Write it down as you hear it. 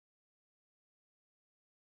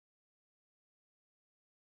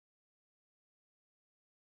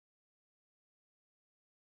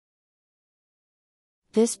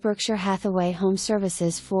This Berkshire Hathaway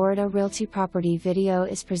HomeServices Florida Realty property video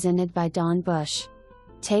is presented by Dawn Bush.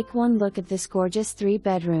 Take one look at this gorgeous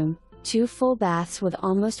 3-bedroom, 2 full baths with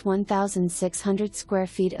almost 1,600 square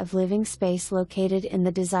feet of living space located in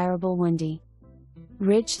the desirable Windy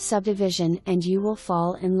Ridge subdivision, and you will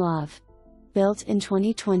fall in love. Built in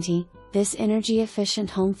 2020, this energy-efficient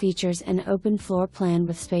home features an open floor plan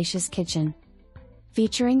with spacious kitchen.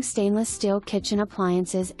 Featuring stainless steel kitchen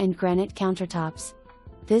appliances and granite countertops.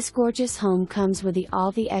 This gorgeous home comes with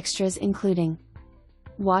all the extras including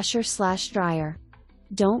washer/dryer.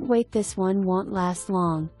 Don't wait, this one won't last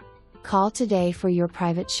long. Call today for your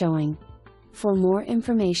private showing. For more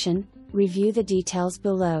information, review the details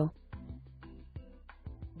below.